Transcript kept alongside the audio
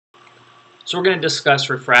So we're going to discuss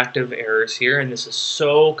refractive errors here, and this is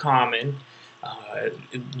so common.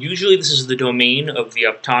 Usually this is the domain of the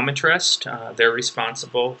optometrist. They're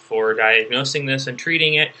responsible for diagnosing this and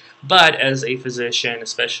treating it, but as a physician,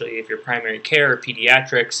 especially if you're primary care or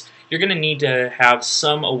pediatrics, you're going to need to have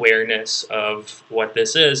some awareness of what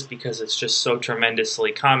this is because it's just so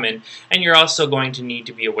tremendously common, and you're also going to need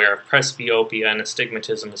to be aware of presbyopia and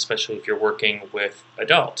astigmatism, especially if you're working with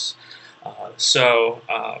adults.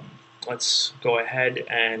 Let's go ahead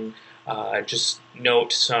and just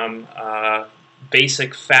note some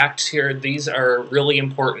basic facts here. These are really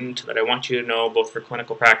important that I want you to know both for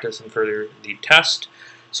clinical practice and for the test.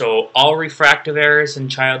 So all refractive errors in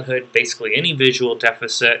childhood, basically any visual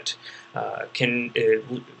deficit,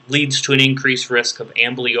 leads to an increased risk of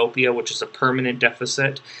amblyopia, which is a permanent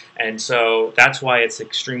deficit. And so that's why it's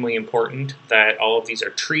extremely important that all of these are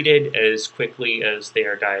treated as quickly as they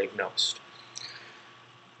are diagnosed.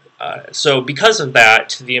 So because of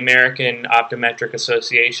that, the American Optometric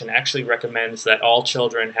Association actually recommends that all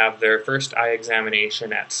children have their first eye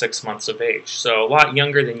examination at 6 months of age. So a lot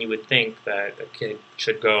younger than you would think that a kid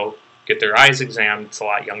should go get their eyes examined. It's a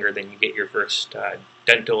lot younger than you get your first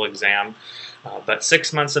dental exam. But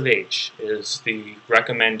 6 months of age is the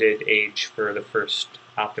recommended age for the first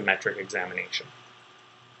optometric examination.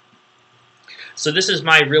 So this is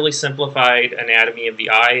my really simplified anatomy of the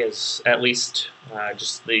eye, as at least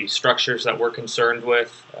just the structures that we're concerned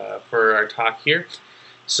with for our talk here.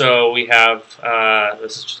 So we have,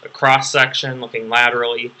 this is just a cross-section looking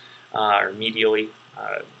laterally or medially.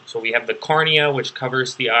 So we have the cornea, which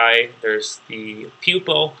covers the eye. There's the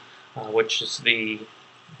pupil, which is the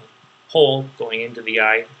hole going into the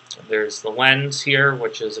eye. There's the lens here,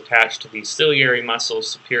 which is attached to the ciliary muscles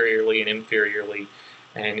superiorly and inferiorly.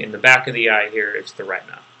 And in the back of the eye here is the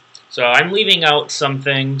retina. So I'm leaving out some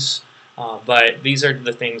things, but these are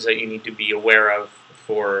the things that you need to be aware of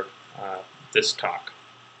for this talk.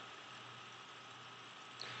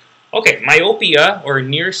 Okay, myopia or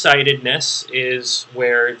nearsightedness is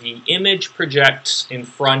where the image projects in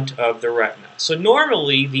front of the retina. So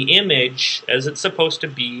normally the image, as it's supposed to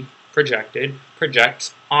be projected,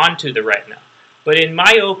 projects onto the retina. But in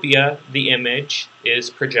myopia, the image is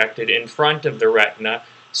projected in front of the retina,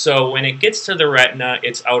 so when it gets to the retina,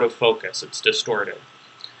 it's out of focus, it's distorted.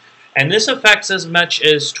 And this affects as much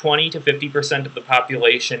as 20 to 50% of the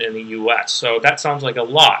population in the US. So that sounds like a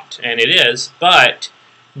lot, and it is, but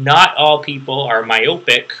not all people are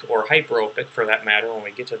myopic or hyperopic, for that matter, when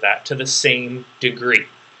we get to that, to the same degree.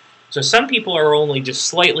 So some people are only just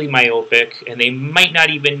slightly myopic, and they might not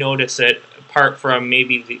even notice it, apart from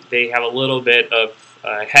maybe they have a little bit of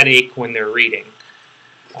headache when they're reading.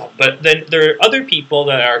 But then there are other people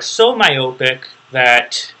that are so myopic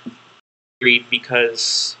that read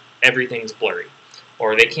because everything's blurry,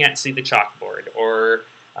 or they can't see the chalkboard, or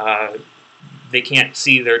they can't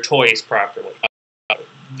see their toys properly.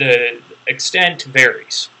 The extent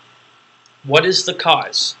varies. What is the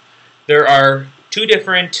cause? There are two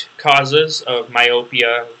different causes of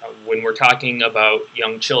myopia when we're talking about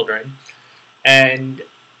young children. And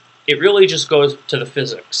it really just goes to the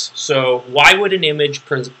physics. So why would an image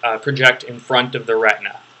project in front of the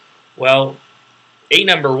retina? Well,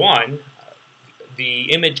 number one,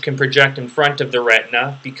 the image can project in front of the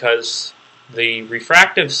retina because the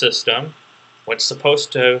refractive system, what's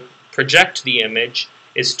supposed to project the image,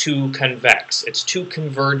 is too convex. It's too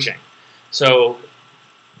converging. So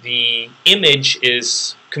the image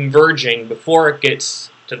is converging before it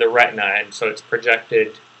gets to the retina, and so it's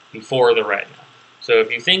projected before the retina. So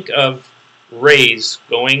if you think of rays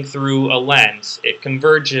going through a lens, it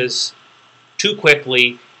converges too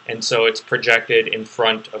quickly, and so it's projected in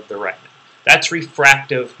front of the retina. That's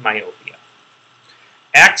refractive myopia.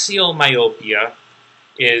 Axial myopia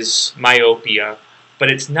is myopia,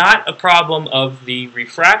 but it's not a problem of the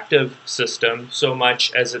refractive system so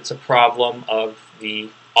much as it's a problem of the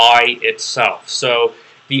eye itself. So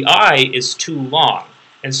the eye is too long.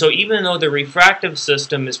 And so even though the refractive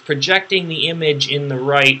system is projecting the image in the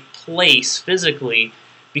right place physically,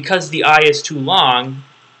 because the eye is too long,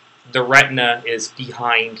 the retina is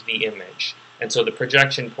behind the image. And so the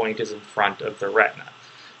projection point is in front of the retina.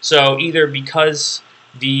 So either because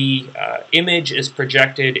the image is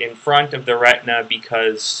projected in front of the retina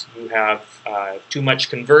because you have too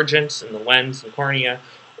much convergence in the lens and cornea,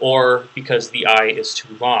 or because the eye is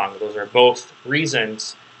too long. Those are both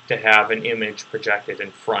reasons to have an image projected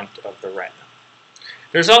in front of the retina.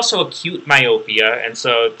 There's also acute myopia, and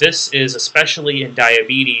so this is especially in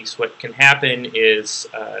diabetes. What can happen is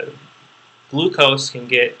glucose can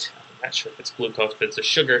get, I'm not sure if it's glucose, but it's a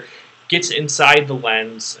sugar, gets inside the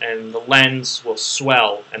lens, and the lens will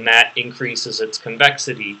swell, and that increases its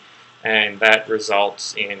convexity, and that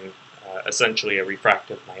results in essentially a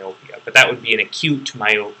refractive myopia. But that would be an acute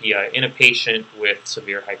myopia in a patient with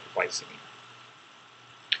severe hypoglycemia.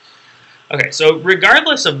 Okay, so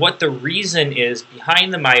regardless of what the reason is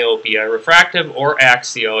behind the myopia, refractive or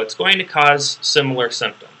axial, it's going to cause similar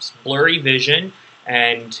symptoms. Blurry vision,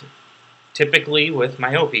 and typically with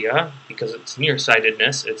myopia, because it's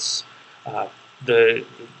nearsightedness, it's the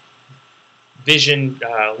vision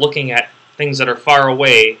looking at things that are far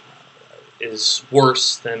away is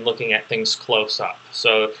worse than looking at things close up.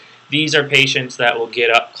 So these are patients that will get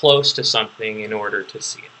up close to something in order to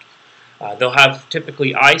see it. They'll have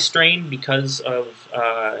typically eye strain because of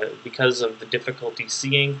the difficulty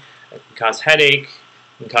seeing. It can cause headache,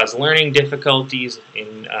 it can cause learning difficulties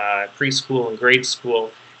in preschool and grade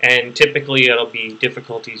school, and typically it'll be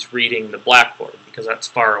difficulties reading the blackboard because that's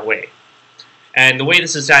far away. And the way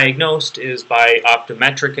this is diagnosed is by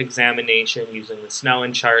optometric examination using the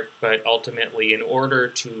Snellen chart, but ultimately in order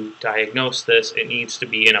to diagnose this, it needs to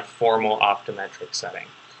be in a formal optometric setting.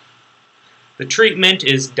 The treatment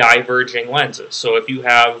is diverging lenses. So if you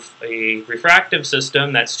have a refractive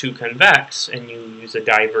system that's too convex and you use a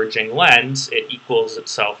diverging lens, it equals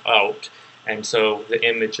itself out, and so the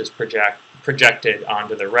image is projected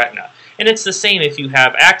onto the retina. And it's the same if you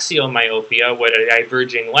have axial myopia. What a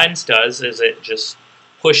diverging lens does is it just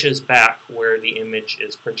pushes back where the image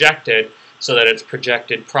is projected so that it's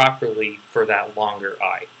projected properly for that longer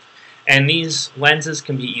eye. And these lenses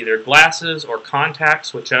can be either glasses or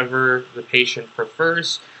contacts, whichever the patient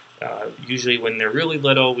prefers. Usually when they're really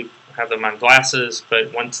little, we have them on glasses,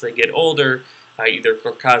 but once they get older, either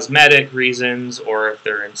for cosmetic reasons or if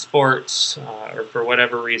they're in sports or for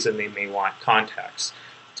whatever reason, they may want contacts.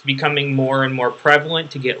 It's becoming more and more prevalent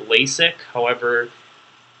to get LASIK. However,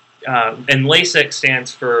 and LASIK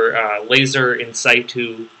stands for laser in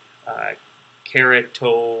situ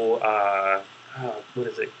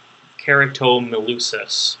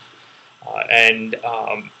keratomileusis, and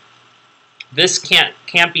this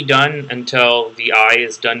can't be done until the eye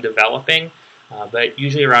is done developing. But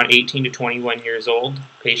usually around 18 to 21 years old, a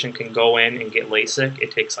patient can go in and get LASIK.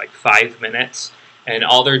 It takes like 5 minutes, and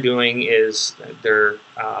all they're doing is they're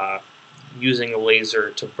using a laser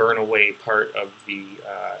to burn away part of the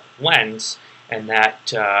lens, and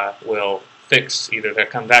that will fix either the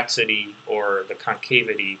convexity or the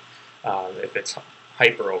concavity if it's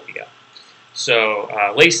hyperopia. So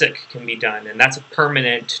LASIK can be done, and that's a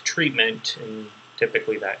permanent treatment, and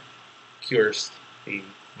typically that cures the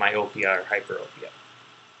myopia or hyperopia.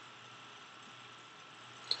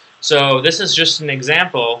 So this is just an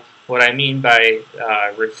example what I mean by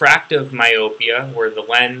refractive myopia, where the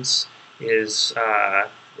lens is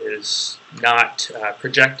not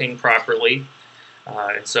projecting properly.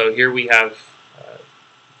 And so here we have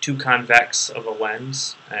too convex of a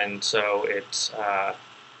lens, and so it's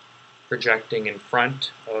projecting in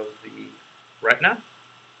front of the retina.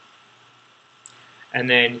 And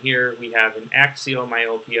then here we have an axial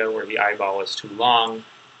myopia where the eyeball is too long,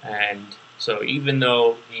 and so even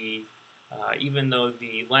though the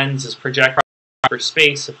lens is projecting proper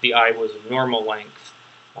space, if the eye was a normal length,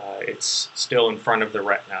 it's still in front of the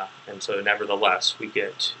retina, and so nevertheless we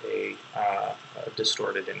get a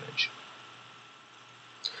distorted image.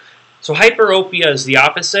 So hyperopia is the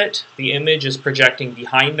opposite. The image is projecting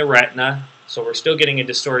behind the retina, so we're still getting a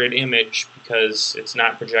distorted image because it's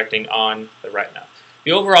not projecting on the retina.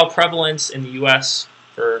 The overall prevalence in the U.S.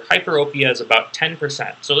 for hyperopia is about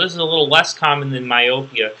 10%. So this is a little less common than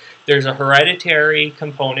myopia. There's a hereditary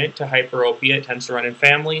component to hyperopia. It tends to run in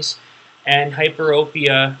families. And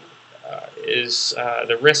hyperopia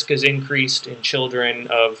the risk is increased in children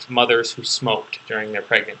of mothers who smoked during their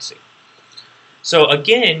pregnancy. So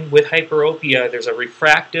again, with hyperopia, there's a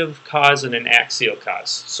refractive cause and an axial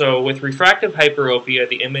cause. So with refractive hyperopia,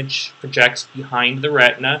 the image projects behind the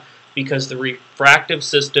retina because the refractive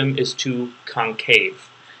system is too concave.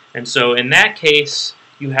 And so in that case,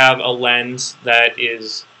 you have a lens that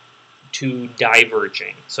is too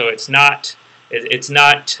diverging. So it's not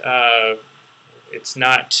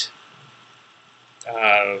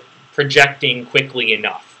projecting quickly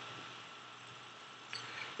enough.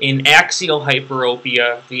 In axial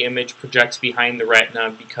hyperopia, the image projects behind the retina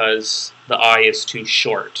because the eye is too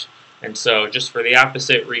short. And so just for the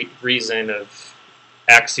opposite reason of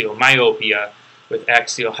axial myopia, with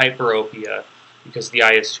axial hyperopia, because the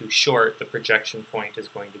eye is too short, the projection point is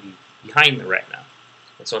going to be behind the retina.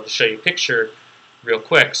 And so I'll just show you a picture real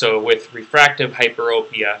quick. So with refractive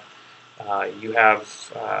hyperopia, you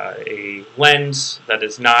have a lens that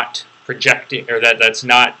is not projecting, or that's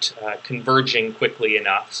not converging quickly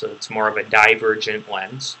enough, so it's more of a divergent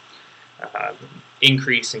lens,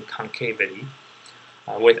 increase in concavity.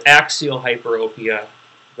 With axial hyperopia,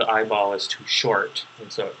 the eyeball is too short,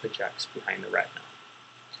 and so it projects behind the retina.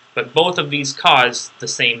 But both of these cause the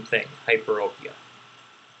same thing, hyperopia.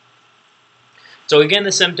 So again,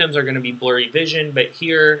 the symptoms are going to be blurry vision, but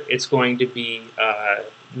here it's going to be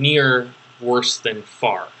near worse than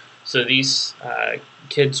far. So these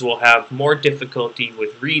kids will have more difficulty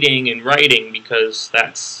with reading and writing because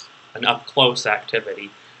that's an up-close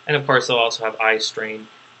activity. And of course, they'll also have eye strain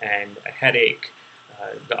and a headache.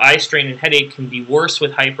 The eye strain and headache can be worse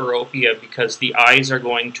with hyperopia because the eyes are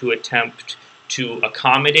going to attempt to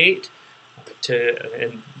accommodate.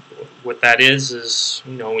 And what that is,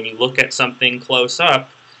 you know, when you look at something close up,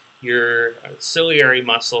 your ciliary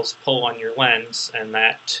muscles pull on your lens, and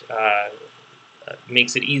that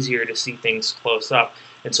makes it easier to see things close up.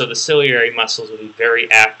 And so the ciliary muscles will be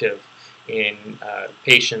very active in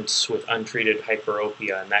patients with untreated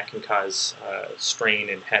hyperopia, and that can cause strain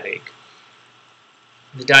and headache.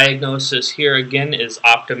 The diagnosis here again is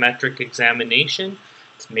optometric examination.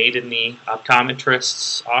 It's made in the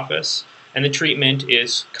optometrist's office, and the treatment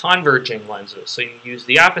is converging lenses. So you use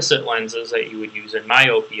the opposite lenses that you would use in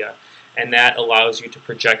myopia, and that allows you to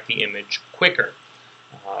project the image quicker.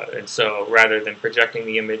 And so rather than projecting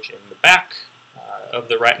the image in the back of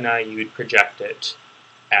the retina, you would project it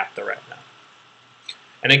at the retina.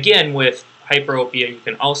 And again, with hyperopia, you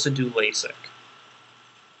can also do LASIK.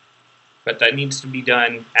 But that needs to be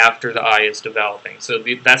done after the eye is developing. So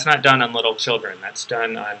that's not done on little children. That's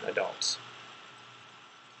done on adults.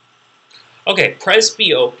 Okay,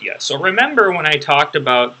 presbyopia. So remember when I talked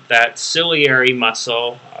about that ciliary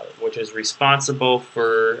muscle, which is responsible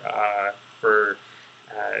for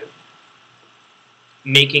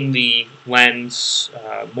making the lens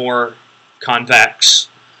more convex,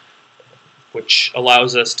 which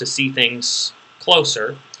allows us to see things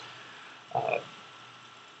closer.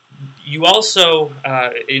 You also,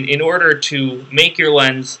 in order to make your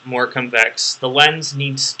lens more convex, the lens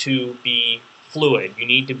needs to be fluid. You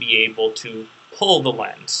need to be able to pull the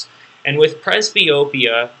lens. And with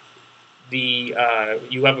presbyopia,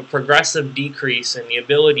 you have a progressive decrease in the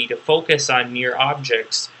ability to focus on near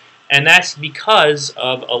objects, and that's because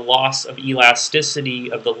of a loss of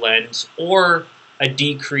elasticity of the lens or a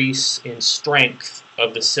decrease in strength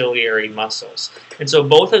of the ciliary muscles. And so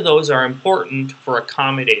both of those are important for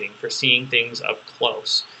accommodating, for seeing things up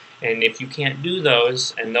close. And if you can't do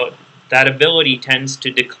those, and that ability tends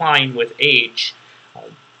to decline with age,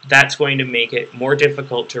 that's going to make it more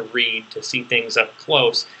difficult to read, to see things up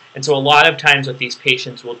close. And so a lot of times what these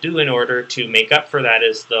patients will do in order to make up for that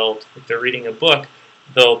is if they're reading a book,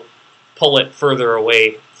 they'll pull it further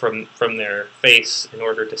away from their face in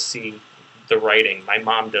order to see the writing. My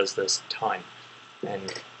mom does this a ton,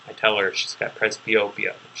 and I tell her she's got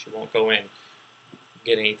presbyopia. She won't go in and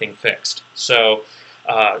get anything fixed. So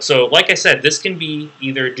like I said, this can be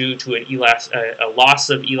either due to a loss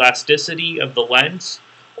of elasticity of the lens,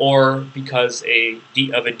 or because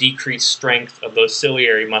of a decreased strength of those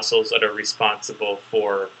ciliary muscles that are responsible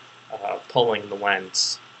for pulling the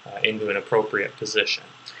lens into an appropriate position.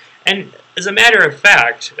 And as a matter of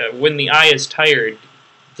fact, when the eye is tired,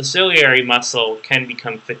 the ciliary muscle can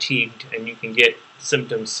become fatigued, and you can get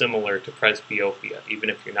symptoms similar to presbyopia, even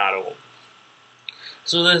if you're not old.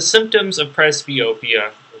 So the symptoms of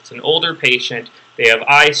presbyopia, it's an older patient, they have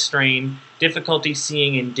eye strain, difficulty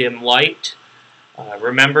seeing in dim light.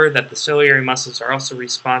 Remember that the ciliary muscles are also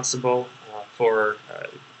responsible for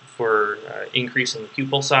increasing the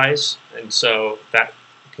pupil size, and so that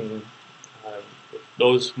can, if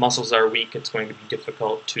those muscles are weak, it's going to be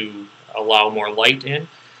difficult to allow more light in.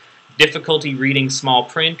 Difficulty reading small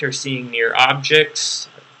print or seeing near objects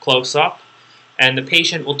close up, and the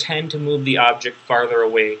patient will tend to move the object farther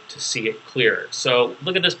away to see it clearer. So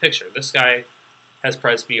look at this picture. This guy has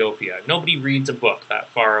presbyopia. Nobody reads a book that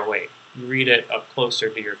far away. You read it up closer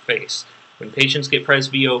to your face. When patients get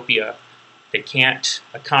presbyopia, they can't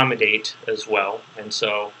accommodate as well, and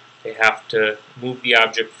so they have to move the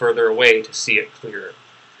object further away to see it clearer.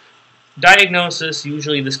 Diagnosis,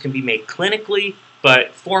 usually this can be made clinically,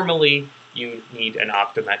 but formally you need an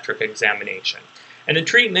optometric examination. And the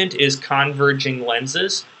treatment is converging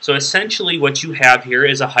lenses. So essentially what you have here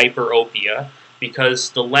is a hyperopia,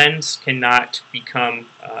 because the lens cannot become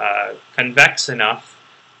convex enough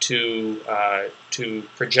to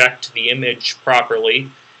project the image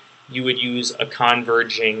properly. You would use a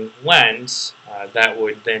converging lens that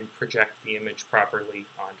would then project the image properly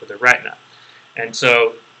onto the retina. And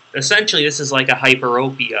so essentially this is like a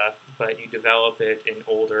hyperopia, but you develop it in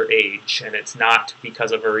older age, and it's not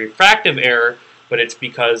because of a refractive error, but it's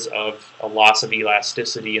because of a loss of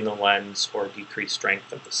elasticity in the lens or decreased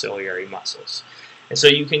strength of the ciliary muscles. And so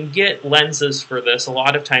you can get lenses for this. A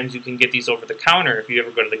lot of times you can get these over the counter. If you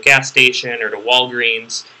ever go to the gas station or to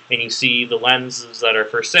Walgreens and you see the lenses that are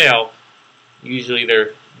for sale, usually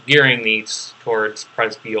they're gearing these towards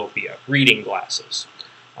presbyopia, reading glasses.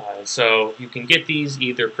 So you can get these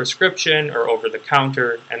either prescription or over the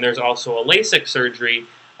counter, and there's also a LASIK surgery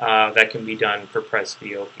that can be done for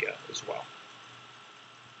presbyopia as well.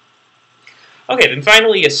 Okay, then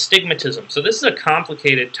finally astigmatism. So this is a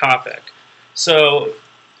complicated topic. So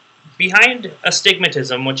behind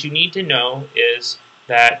astigmatism, what you need to know is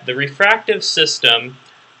that the refractive system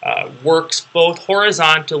works both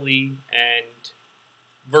horizontally and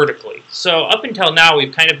vertically. So up until now,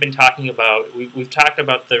 we've kind of been talking about, we've talked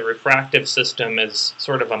about the refractive system as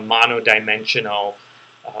sort of a monodimensional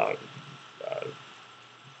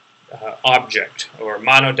object or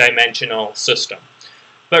monodimensional system.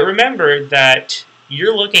 But remember that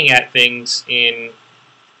you're looking at things in,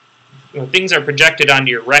 things are projected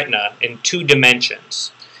onto your retina in 2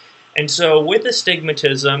 dimensions. And so with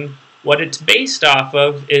astigmatism, what it's based off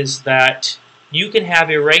of is that you can have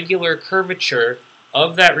irregular curvature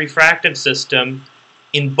of that refractive system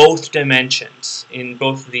in both dimensions, in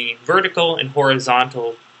both the vertical and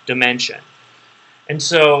horizontal dimension. And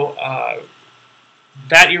so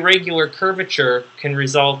that irregular curvature can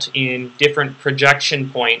result in different projection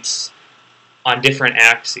points on different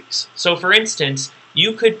axes. So for instance,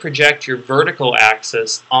 you could project your vertical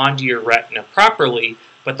axis onto your retina properly,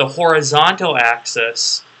 but the horizontal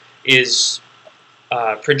axis is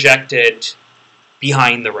projected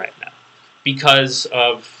behind the retina because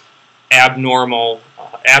of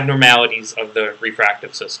abnormalities of the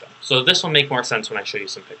refractive system. So this will make more sense when I show you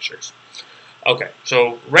some pictures. Okay,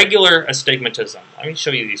 so regular astigmatism. Let me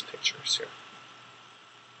show you these pictures here.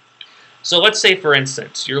 So let's say, for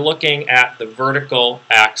instance, you're looking at the vertical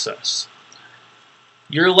axis.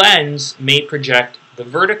 Your lens may project the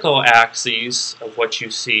vertical axes of what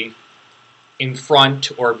you see in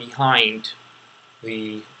front or behind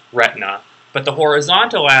the retina, but the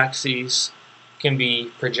horizontal axes can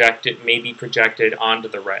be projected, may be projected onto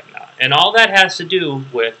the retina. And all that has to do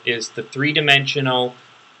with is the 3-dimensional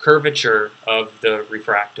curvature of the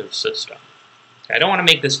refractive system. Okay, I don't want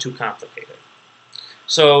to make this too complicated.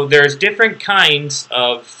 So there's different kinds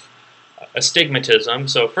of astigmatism.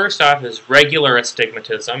 So first off is regular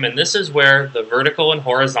astigmatism, and this is where the vertical and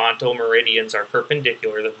horizontal meridians are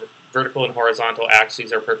perpendicular. The vertical and horizontal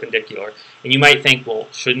axes are perpendicular. And you might think, well,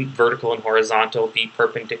 shouldn't vertical and horizontal be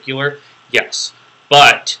perpendicular? Yes,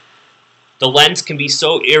 but the lens can be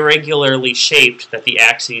so irregularly shaped that the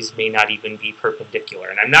axes may not even be perpendicular.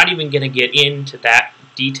 And I'm not even going to get into that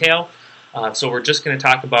detail, so we're just going to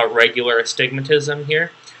talk about regular astigmatism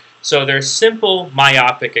here. So there's simple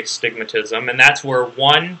myopic astigmatism, and that's where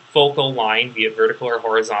one focal line, be it vertical or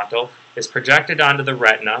horizontal, is projected onto the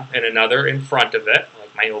retina and another in front of it,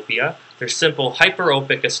 like myopia. There's simple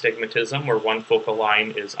hyperopic astigmatism, where one focal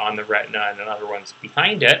line is on the retina and another one's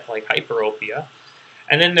behind it, like hyperopia.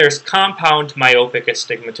 And then there's compound myopic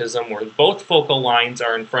astigmatism, where both focal lines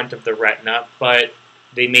are in front of the retina, but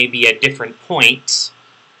they may be at different points.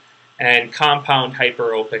 And compound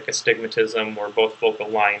hyperopic astigmatism, where both focal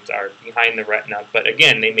lines are behind the retina, but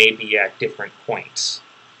again, they may be at different points.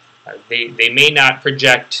 They may not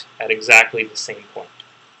project at exactly the same point.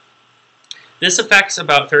 This affects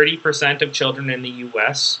about 30% of children in the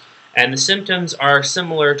U.S., and the symptoms are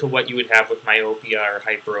similar to what you would have with myopia or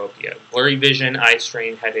hyperopia: blurry vision, eye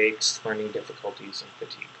strain, headaches, learning difficulties, and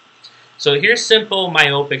fatigue. So here's simple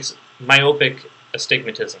myopic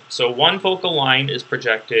astigmatism. So one focal line is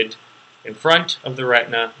projected in front of the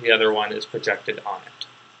retina, the other one is projected on it.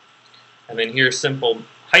 And then here's simple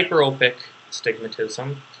hyperopic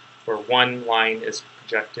astigmatism, where one line is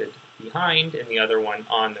projected behind and the other one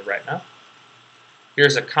on the retina.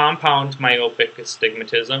 Here's a compound myopic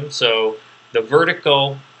astigmatism, so the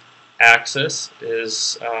vertical axis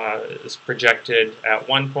is projected at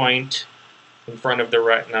one point in front of the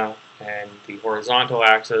retina, and the horizontal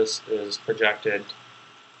axis is projected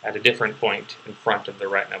at a different point in front of the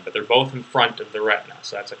retina, but they're both in front of the retina.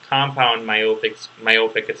 So that's a compound myopic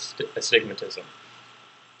astigmatism.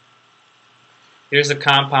 Here's a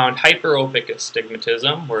compound hyperopic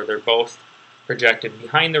astigmatism, where they're both projected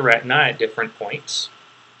behind the retina at different points.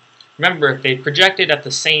 Remember, if they projected at the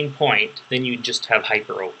same point, then you'd just have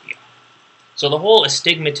hyperopia. So the whole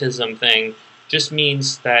astigmatism thing just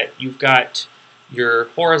means that you've got your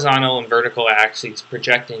horizontal and vertical axes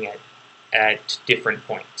projecting at at different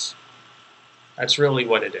points. That's really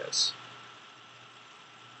what it is.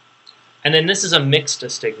 And then this is a mixed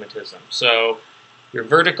astigmatism. So your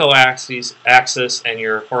vertical axis and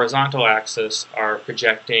your horizontal axis are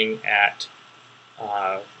projecting at,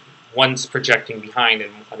 one's projecting behind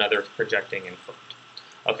and another's projecting in front.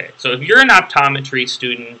 Okay, so if you're an optometry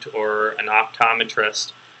student or an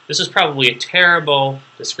optometrist, this is probably a terrible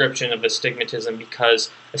description of astigmatism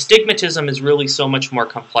because astigmatism is really so much more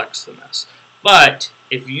complex than this. But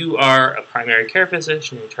if you are a primary care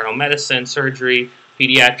physician, internal medicine, surgery,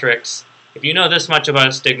 pediatrics, if you know this much about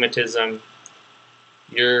astigmatism,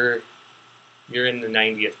 you're in the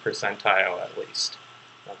 90th percentile at least.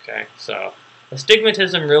 Okay, so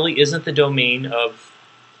astigmatism really isn't the domain of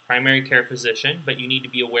primary care physician, but you need to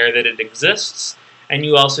be aware that it exists, and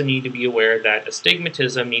you also need to be aware that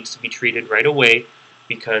astigmatism needs to be treated right away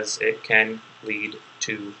because it can lead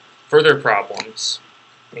to further problems,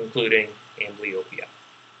 including amblyopia.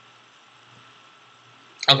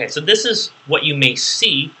 Okay, so this is what you may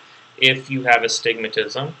see if you have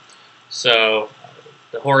astigmatism. So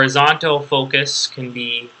the horizontal focus can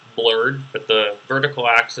be blurred, but the vertical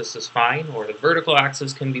axis is fine, or the vertical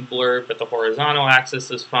axis can be blurred, but the horizontal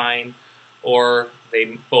axis is fine, or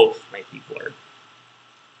they both might be blurred.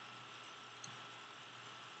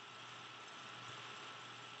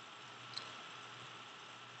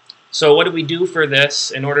 So what do we do for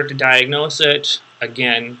this in order to diagnose it?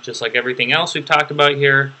 Again, just like everything else we've talked about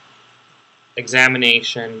here,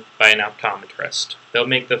 examination by an optometrist. They'll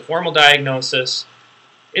make the formal diagnosis.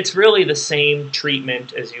 It's really the same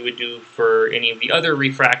treatment as you would do for any of the other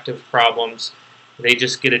refractive problems. They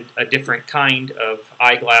just get a different kind of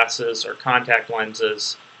eyeglasses or contact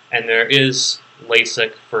lenses, and there is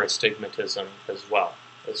LASIK for astigmatism as well.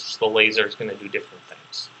 It's just the laser is going to do different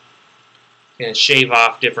things. It's going to shave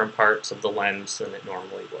off different parts of the lens than it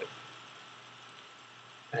normally would.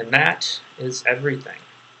 And that is everything.